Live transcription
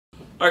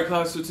Alright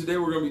class, so today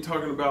we're going to be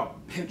talking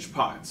about pinch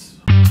pots.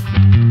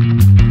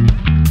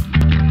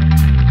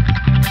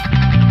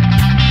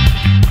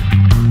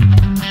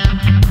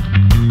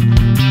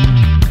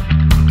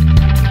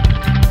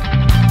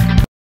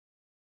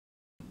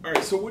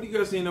 Alright, so what do you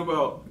guys need to know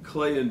about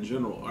clay in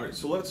general? Alright,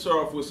 so let's start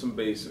off with some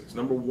basics.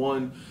 Number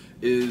one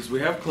is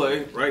we have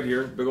clay right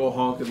here, big old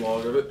honking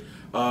log of it.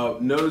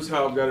 Notice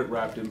how I've got it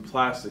wrapped in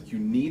plastic. You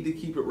need to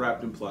keep it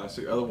wrapped in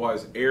plastic,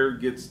 otherwise air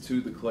gets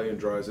to the clay and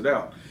dries it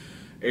out.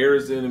 Air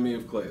is the enemy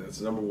of clay. That's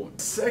number one.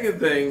 Second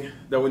thing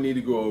that we need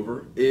to go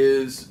over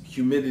is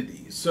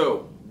humidity.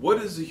 So, what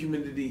is the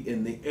humidity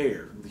in the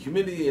air? The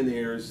humidity in the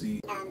air is the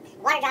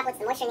water droplets,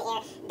 the moisture in the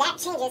air. That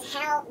changes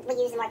how we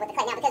use and work with the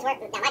clay. Now, because my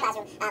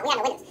classroom, we have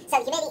no windows,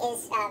 so the humidity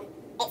is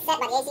it's set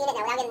by the AC unit.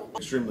 Now, without getting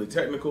extremely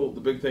technical.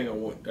 The big thing I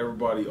want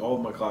everybody, all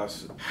of my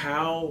classes,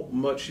 how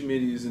much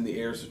humidity is in the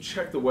air. So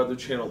check the Weather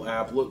Channel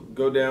app.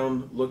 Go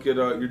down, look at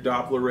your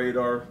Doppler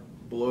radar.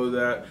 Below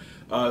that,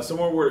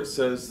 somewhere where it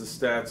says the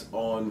stats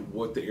on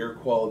what the air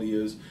quality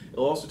is,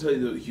 it'll also tell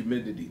you the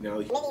humidity. Now,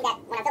 the humidity that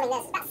when I'm filming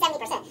this is about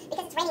 70%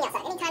 because it's raining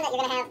outside. Anytime that you're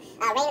going to have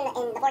rain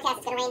in the forecast,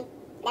 it's going to rain.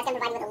 That's going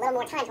to provide you with a little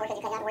more time to work because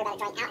you don't have to worry about it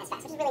drying out as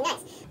fast, which is really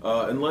nice.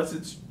 Unless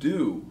it's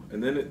due,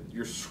 and then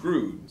you're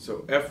screwed. So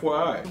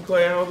FYI,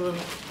 clay out of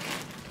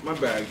my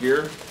bag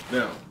here.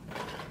 Now,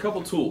 a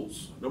couple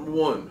tools. Number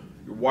one,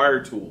 your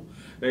wire tool.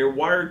 Now your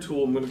wire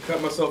tool, I'm going to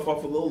cut myself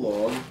off a little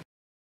log.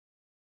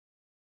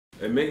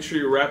 And make sure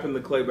you're wrapping the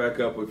clay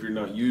back up if you're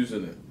not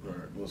using it. All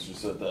right, let's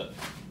just set that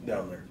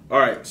down there. All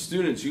right,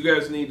 students, you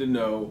guys need to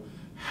know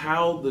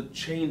how the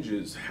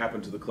changes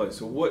happen to the clay.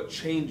 So what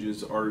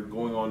changes are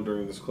going on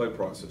during this clay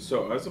process?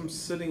 So as I'm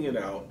sitting it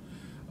out,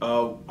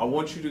 I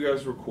want you to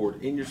guys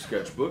record in your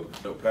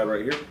sketchbook, notepad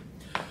right here.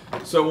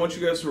 So I want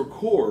you guys to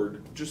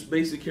record just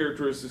basic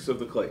characteristics of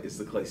the clay. Is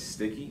the clay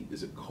sticky?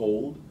 Is it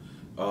cold?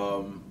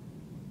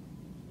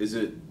 Is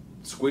it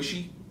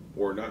squishy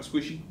or not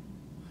squishy?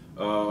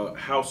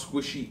 How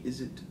squishy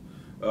is it?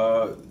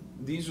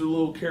 These are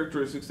little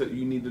characteristics that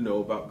you need to know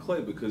about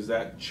clay because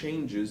that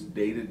changes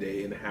day to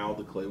day in how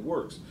the clay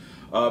works.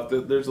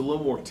 If there's a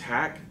little more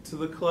tack to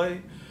the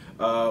clay,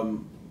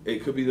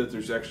 it could be that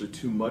there's actually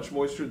too much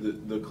moisture.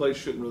 The clay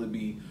shouldn't really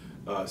be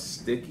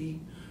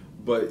sticky,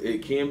 but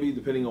it can be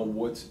depending on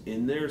what's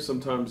in there.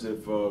 Sometimes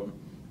if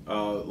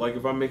like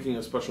if I'm making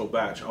a special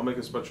batch, I'll make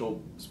a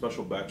special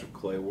batch of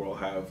clay where I'll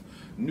have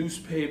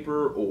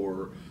newspaper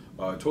or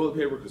toilet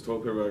paper, because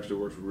toilet paper actually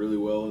works really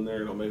well in there,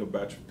 and I'll make a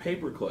batch of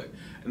paper clay.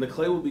 And the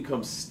clay will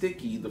become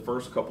sticky the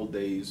first couple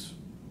days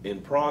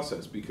in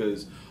process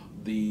because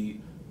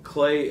the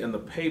clay and the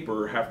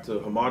paper have to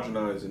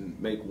homogenize and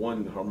make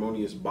one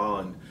harmonious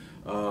bond.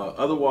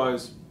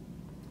 Otherwise,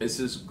 it's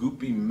this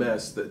goopy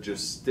mess that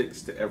just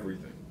sticks to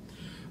everything.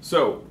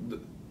 So,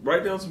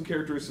 write down some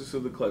characteristics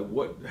of the clay.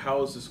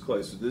 How is this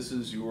clay? So this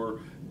is your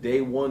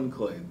day one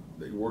clay.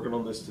 You're working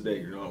on this today.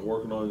 You're not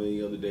working on it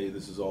any other day.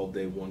 This is all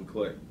day one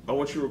clay. I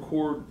want you to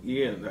record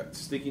again that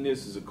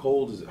stickiness. Is it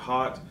cold? Is it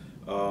hot?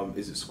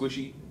 Is it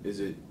squishy?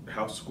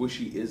 How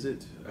squishy is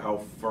it? How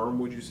firm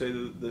would you say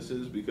that this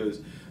is?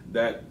 Because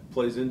that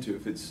plays into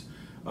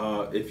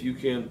if you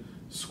can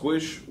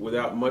squish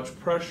without much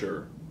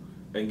pressure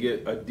and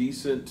get a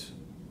decent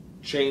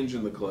change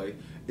in the clay,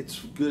 it's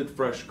good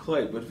fresh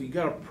clay. But if you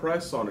got to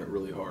press on it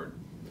really hard,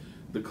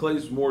 the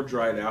clay's more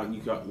dried out and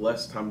you got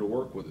less time to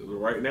work with it. But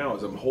right now,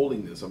 as I'm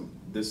holding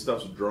this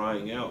stuff's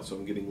drying out, so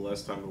I'm getting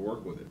less time to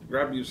work with it.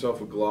 Grab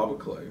yourself a glob of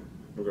clay.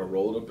 We're going to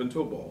roll it up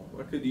into a ball.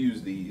 I could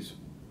use these,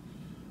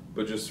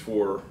 but just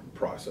for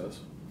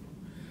process.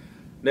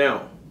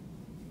 Now,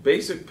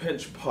 basic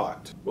pinch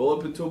pot. Roll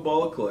up into a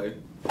ball of clay.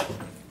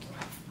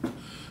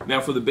 Now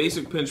for the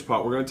basic pinch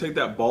pot, we're going to take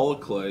that ball of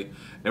clay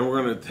and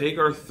we're going to take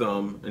our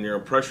thumb and you're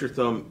going to press your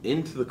thumb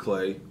into the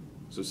clay.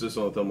 So sit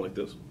on the thumb like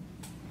this.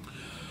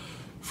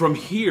 From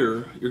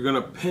here, you're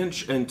going to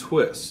pinch and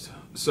twist.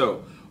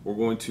 So we're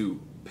going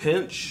to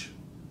pinch,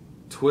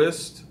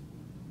 twist,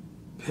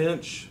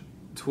 pinch,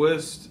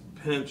 twist,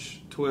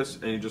 pinch,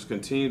 twist, and you just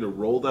continue to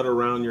roll that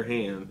around your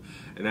hand.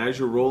 And as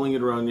you're rolling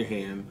it around your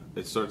hand,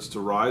 it starts to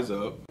rise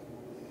up.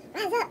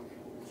 rise up.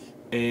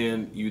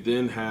 And you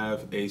then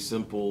have a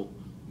simple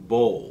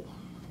bowl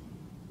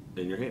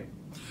in your hand.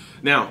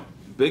 Now,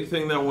 big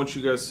thing that I want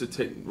you guys to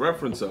take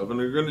reference of, and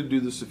we're going to do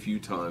this a few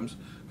times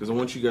because I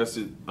want you guys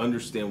to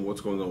understand what's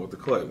going on with the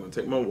clay. I'm going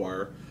to take my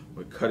wire, I'm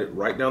going to cut it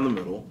right down the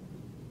middle,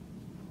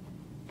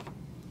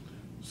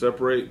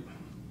 separate,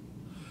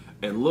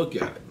 and look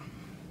at it.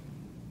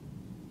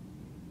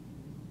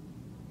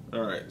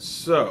 Alright,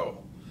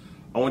 so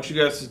I want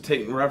you guys to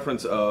take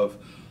reference of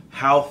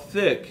how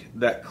thick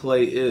that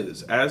clay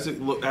is. As you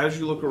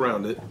look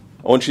around it,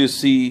 I want you to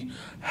see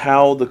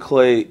how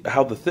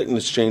the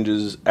thickness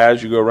changes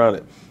as you go around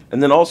it.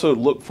 And then also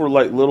look for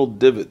like little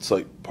divots,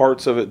 like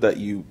parts of it that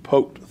you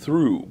poked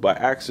through by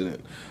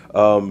accident,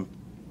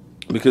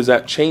 because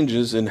that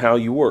changes in how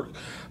you work.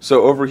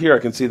 So over here I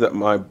can see that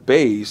my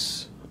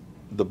base,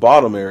 the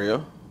bottom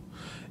area,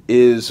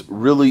 is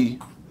really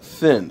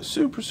thin,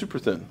 super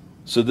thin.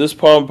 So this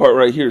bottom part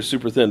right here is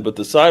super thin, but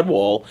the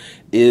sidewall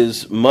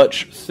is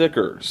much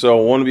thicker. So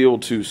I want to be able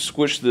to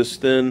squish this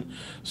thin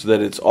so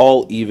that it's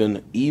all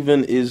even.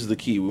 Even is the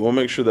key. We want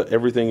to make sure that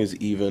everything is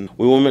even.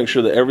 We want to make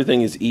sure that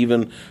everything is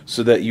even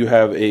so that you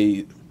have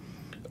a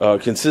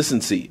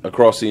consistency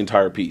across the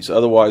entire piece.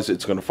 Otherwise,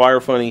 it's going to fire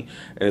funny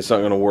and it's not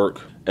going to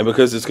work. And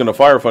because it's going to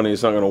fire funny,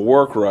 it's not going to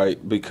work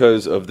right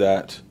because of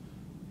that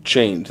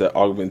change, that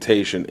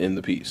augmentation in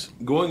the piece.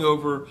 Going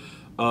over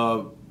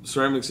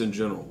ceramics in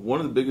general, one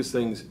of the biggest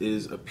things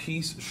is a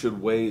piece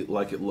should weigh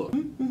like it looks.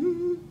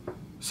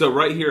 So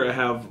right here I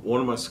have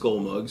one of my skull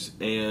mugs,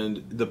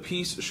 and the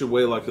piece should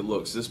weigh like it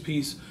looks. This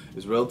piece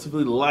is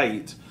relatively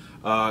light,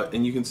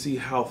 and you can see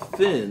how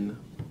thin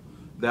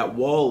that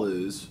wall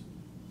is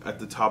at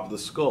the top of the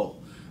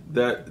skull.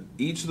 That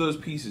each of those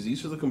pieces,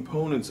 each of the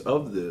components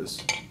of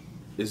this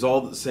is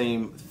all the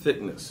same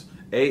thickness.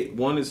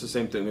 One is the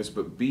same thickness,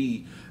 but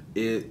B,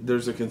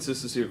 there's a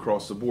consistency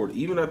across the board.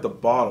 Even at the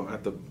bottom,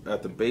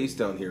 at the base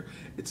down here,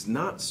 it's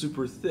not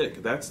super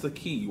thick. That's the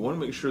key. You want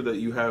to make sure that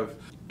you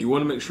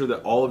want to make sure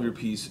that all of your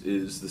piece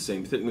is the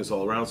same thickness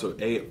all around. So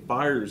A, it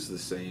fires the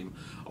same.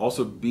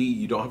 Also B,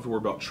 you don't have to worry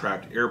about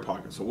trapped air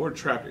pockets. So what are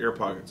trapped air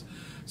pockets?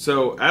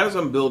 So as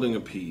I'm building a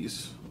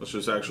piece, let's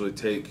just actually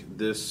take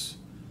this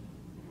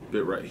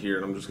bit right here,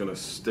 and I'm just going to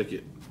stick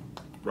it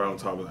right on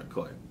top of that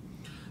clay.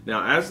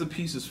 Now as the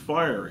piece is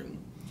firing,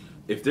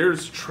 if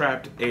there's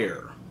trapped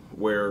air,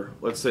 where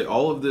let's say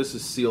all of this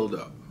is sealed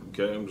up,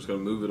 okay, I'm just going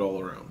to move it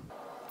all around.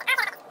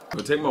 I'm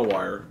going to take my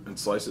wire and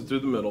slice it through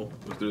the middle,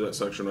 through that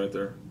section right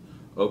there,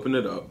 open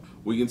it up.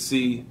 We can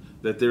see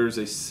that there's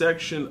a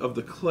section of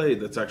the clay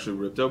that's actually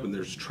ripped open.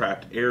 There's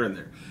trapped air in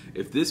there.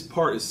 If this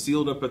part is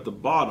sealed up at the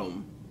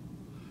bottom,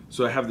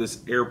 so I have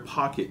this air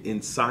pocket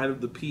inside of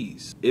the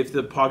piece. If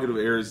the pocket of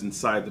air is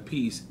inside the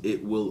piece,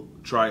 it will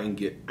try and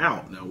get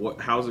out. Now,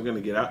 how's it going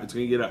to get out? It's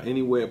going to get out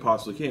any way it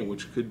possibly can,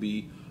 which could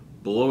be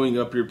blowing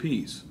up your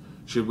piece.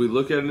 Should we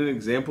look at an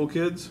example,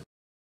 kids?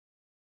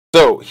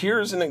 So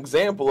here's an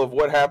example of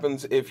what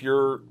happens if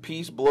your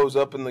piece blows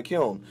up in the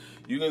kiln.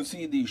 You can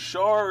see the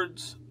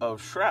shards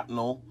of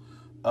shrapnel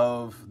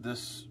of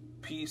this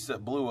piece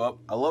that blew up.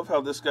 I love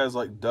how this guy's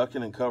like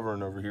ducking and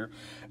covering over here.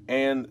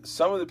 And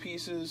some of the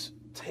pieces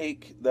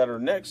that are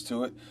next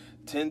to it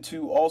tend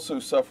to also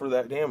suffer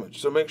that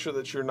damage. So make sure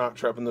that you're not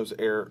trapping the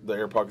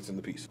air pockets in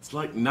the piece. It's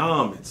like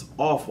numb, it's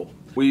awful.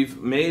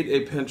 We've made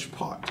a pinch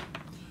pot.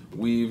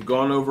 We've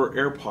gone over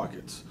air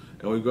pockets,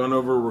 and we've gone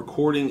over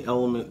recording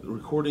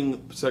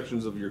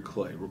sections of your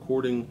clay,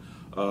 recording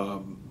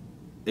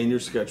in your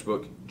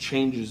sketchbook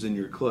changes in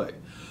your clay.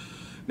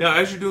 Now,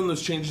 as you're doing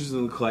those changes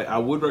in the clay, I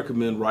would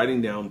recommend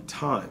writing down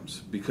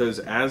times, because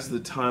as the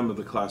time of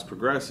the class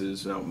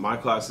progresses, now my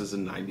class is a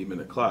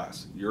 90-minute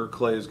class. Your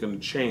clay is going to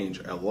change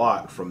a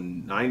lot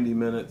from 90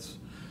 minutes,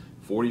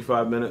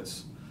 45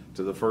 minutes,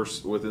 to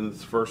within the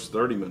first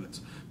 30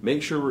 minutes.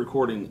 Make sure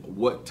recording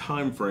what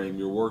time frame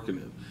you're working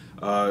in.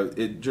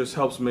 It just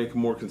helps make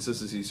more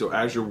consistency, so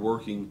as you're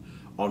working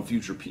on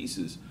future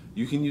pieces,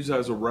 you can use that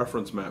as a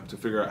reference map to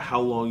figure out how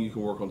long you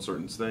can work on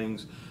certain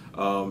things.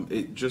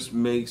 It just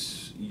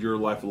makes your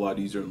life a lot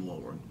easier in the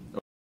long run.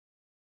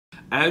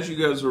 As you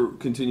guys are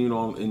continuing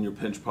on in your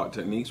pinch pot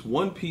techniques,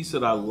 one piece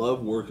that I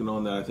love working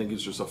on that I think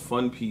is just a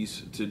fun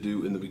piece to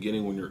do in the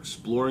beginning when you're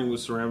exploring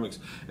with ceramics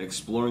and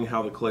exploring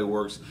how the clay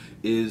works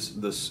is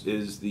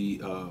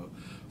the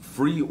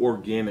free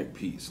organic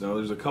piece. Now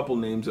there's a couple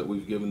names that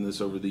we've given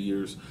this over the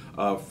years.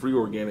 Free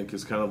organic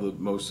is kind of the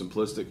most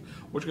simplistic.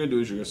 What you're going to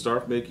do is you're going to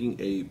start making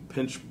a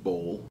pinch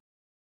bowl.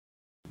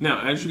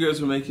 Now as you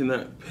guys are making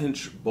that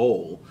pinch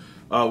bowl,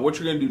 what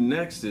you're going to do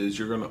next is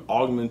you're going to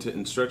augment it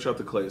and stretch out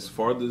the clay as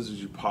far as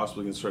you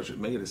possibly can stretch it.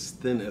 Make it as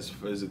thin as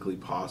physically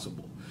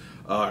possible.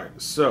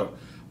 Alright, so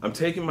I'm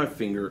taking my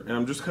finger and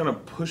I'm just kind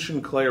of pushing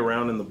clay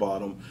around in the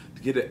bottom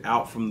to get it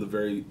out from the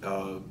very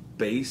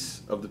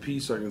base of the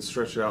piece so I can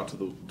stretch it out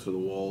to the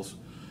walls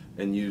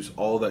and use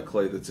all that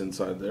clay that's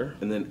inside there.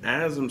 And then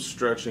as I'm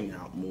stretching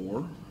out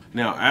more,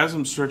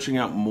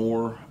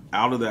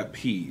 out of that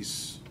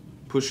piece,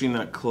 pushing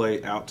that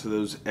clay out to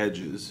those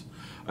edges,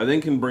 I then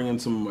can bring in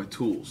some of my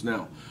tools.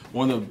 Now,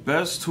 one of the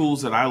best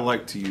tools that I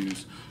like to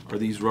use are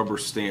these rubber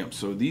stamps.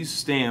 So these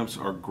stamps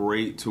are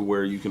great to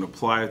where you can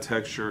apply a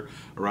texture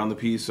around the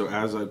piece. So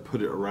as I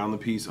put it around the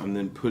piece, I'm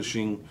then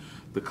pushing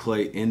the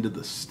clay into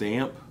the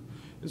stamp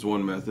is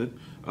one method.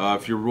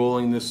 If you're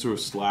rolling this through a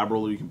slab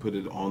roller, you can put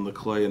it on the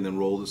clay and then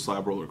roll the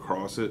slab roller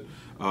across it.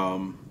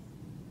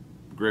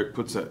 Great,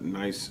 puts that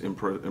nice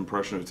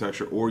impression of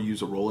texture. Or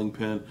use a rolling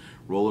pin,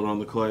 roll it on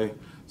the clay.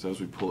 So as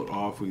we pull it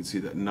off, we can see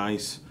that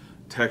nice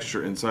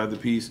texture inside the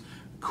piece.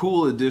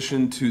 Cool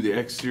addition to the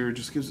exterior,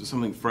 just gives it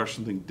something fresh,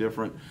 something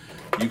different.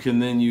 You can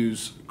then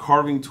use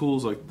carving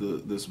tools like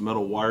this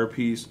metal wire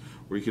piece,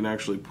 where you can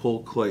actually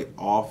pull clay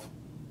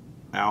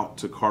out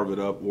to carve it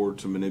up or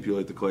to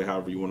manipulate the clay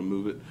however you want to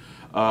move it.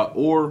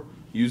 Or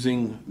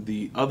using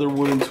the other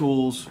wooden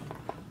tools,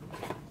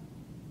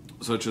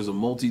 such as a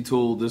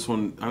multi-tool. This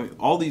one, I mean,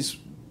 all these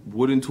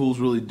wooden tools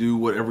really do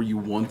whatever you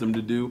want them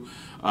to do.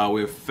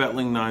 We have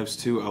fettling knives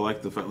too. I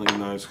like the fettling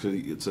knives because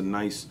it's a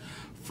nice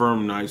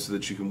firm knife so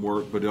that you can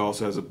work, but it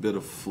also has a bit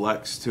of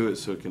flex to it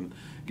so it can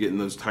get in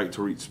those tight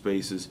to reach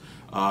spaces.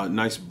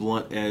 Nice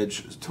blunt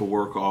edge to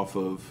work off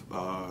of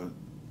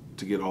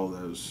to get all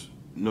those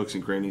nooks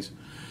and crannies.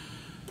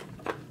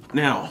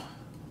 Now,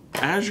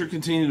 as you're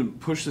continuing to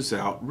push this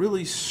out,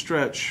 really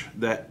stretch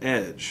that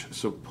edge.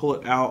 So pull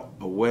it out,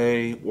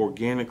 away,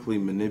 organically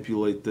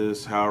manipulate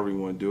this however you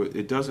want to do it.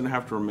 It doesn't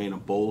have to remain a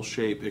bowl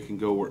shape. It can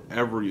go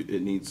wherever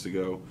it needs to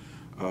go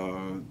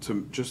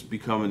to just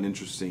become an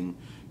interesting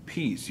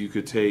piece. You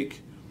could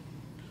take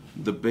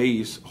the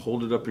base,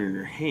 hold it up in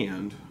your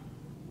hand,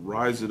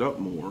 rise it up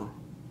more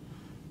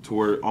to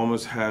where it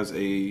almost has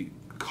a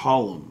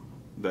column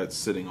that's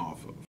sitting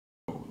off of.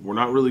 We're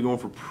not really going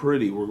for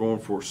pretty, we're going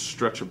for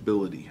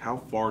stretchability. How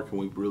far can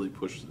we really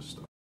push this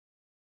stuff?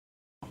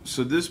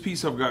 So this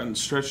piece I've gotten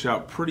stretched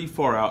out pretty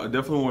far out. I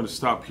definitely want to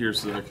stop here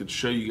so that I could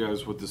show you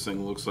guys what this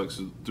thing looks like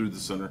through the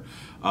center,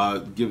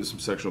 give it some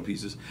sectional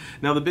pieces.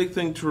 Now the big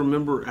thing to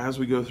remember as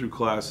we go through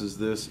class is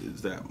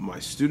that my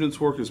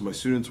students' work is my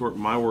students' work,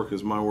 my work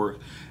is my work,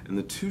 and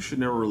the two should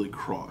never really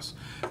cross.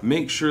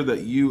 Make sure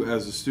that you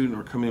as a student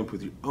are coming up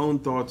with your own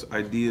thoughts,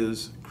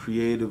 ideas,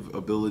 creative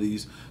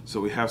abilities,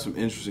 so we have some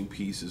interesting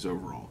pieces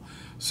overall.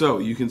 So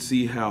you can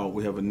see how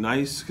we have a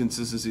nice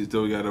consistency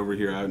that we got over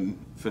here. I didn't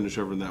finish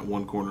over in that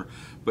one corner,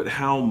 but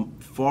how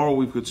far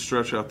we could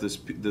stretch out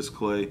this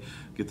clay,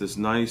 get this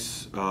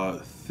nice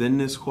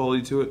thinness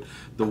quality to it.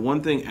 The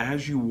one thing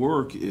as you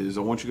work is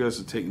I want you guys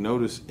to take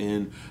notice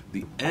in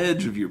the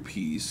edge of your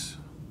piece.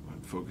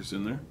 Focus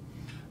in there.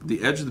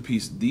 The edge of the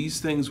piece,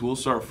 these things will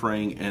start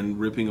fraying and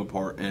ripping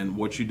apart, and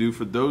what you do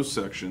for those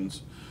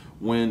sections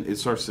when it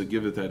starts to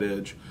give it that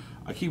edge,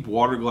 I keep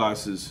water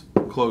glasses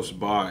close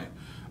by.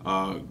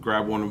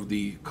 Grab one of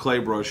the clay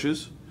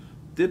brushes,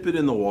 dip it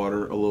in the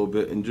water a little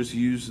bit, and just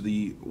use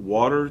the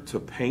water to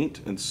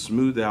paint and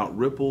smooth out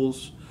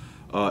ripples,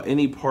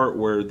 any part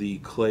where the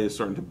clay is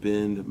starting to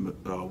bend,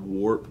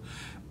 warp.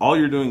 All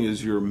you're doing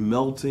is you're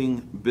melting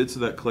bits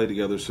of that clay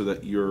together so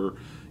that you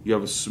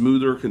have a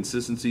smoother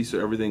consistency,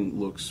 so everything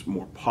looks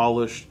more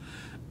polished.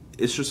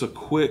 It's just a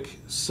quick,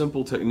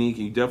 simple technique.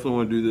 You definitely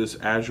want to do this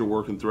as you're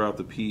working throughout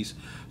the piece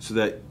so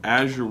that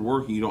as you're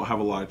working, you don't have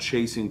a lot of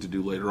chasing to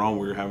do later on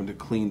where you're having to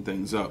clean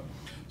things up.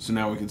 So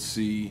now we can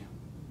see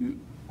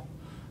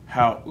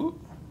how,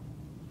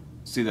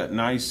 see that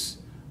nice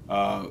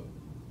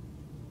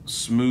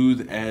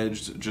smooth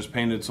edge, just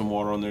painted some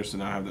water on there, so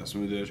now I have that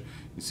smooth edge.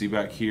 You see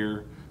back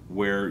here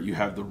where you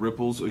have the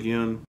ripples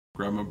again.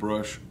 Grab my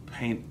brush,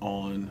 paint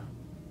on,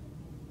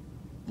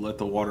 let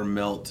the water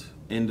melt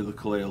into the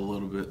clay a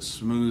little bit,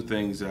 smooth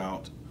things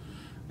out,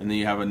 and then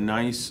you have a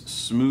nice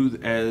smooth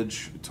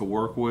edge to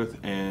work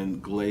with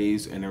and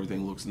glaze, and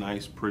everything looks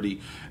nice, pretty,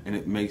 and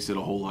it makes it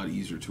a whole lot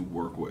easier to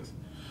work with.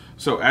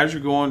 So as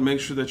you're going, make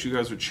sure that you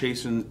guys are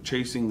chasing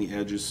the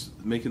edges,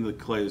 making the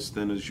clay as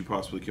thin as you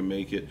possibly can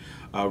make it.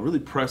 Really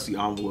press the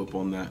envelope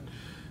on that.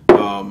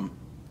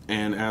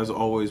 And as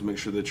always, make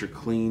sure that you're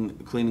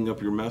cleaning up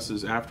your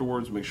messes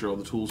afterwards. Make sure all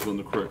the tools go in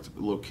the correct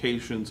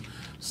locations.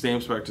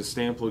 Stamps back to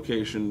stamp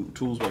location,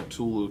 tools back to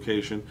tool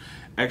location.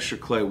 Extra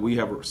clay, we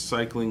have a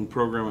recycling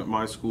program at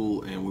my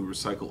school, and we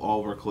recycle all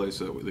of our clay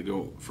so that they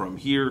go from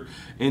here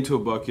into a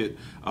bucket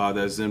that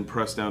is then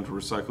pressed down to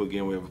recycle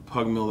again. We have a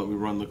pug mill that we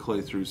run the clay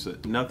through so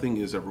that nothing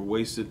is ever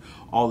wasted.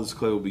 All this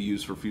clay will be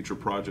used for future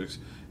projects.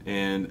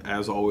 And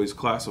as always,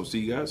 class, I'll see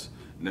you guys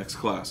next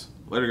class.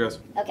 Later, guys.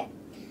 Okay.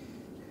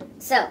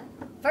 So,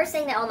 first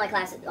thing that all my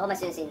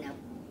students need to know,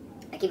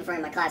 I keep referring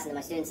to my class and to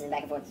my students and back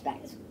and forth, it's back,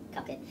 it's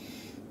complicated.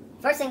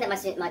 First thing that my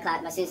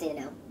students need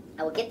to know,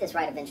 I will get this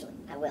right eventually,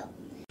 I will.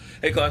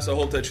 Hey class, I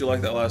hope that you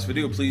liked that last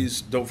video.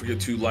 Please don't forget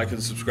to like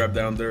and subscribe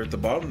down there at the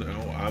bottom.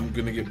 Now, I'm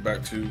going to get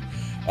back to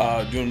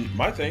doing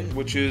my thing,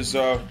 which is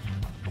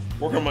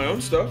working on my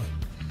own stuff.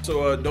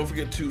 So don't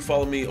forget to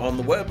follow me on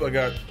the web. I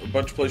got a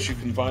bunch of places you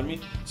can find me,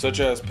 such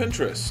as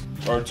Pinterest,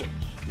 or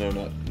no,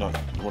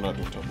 we're not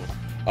doing Tumblr.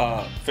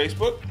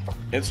 Facebook,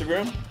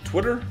 Instagram,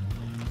 Twitter,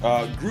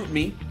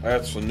 GroupMe,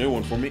 that's a new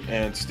one for me,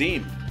 and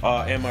Steam,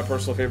 and my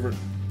personal favorite,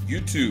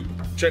 YouTube.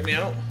 Check me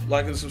out,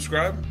 like and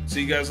subscribe.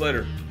 See you guys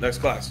later. Next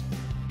class.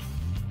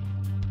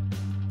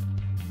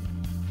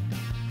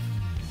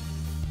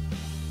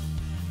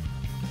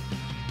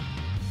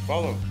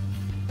 Follow.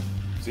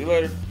 See you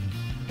later.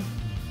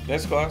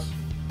 Next class.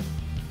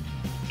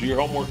 Do your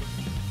homework.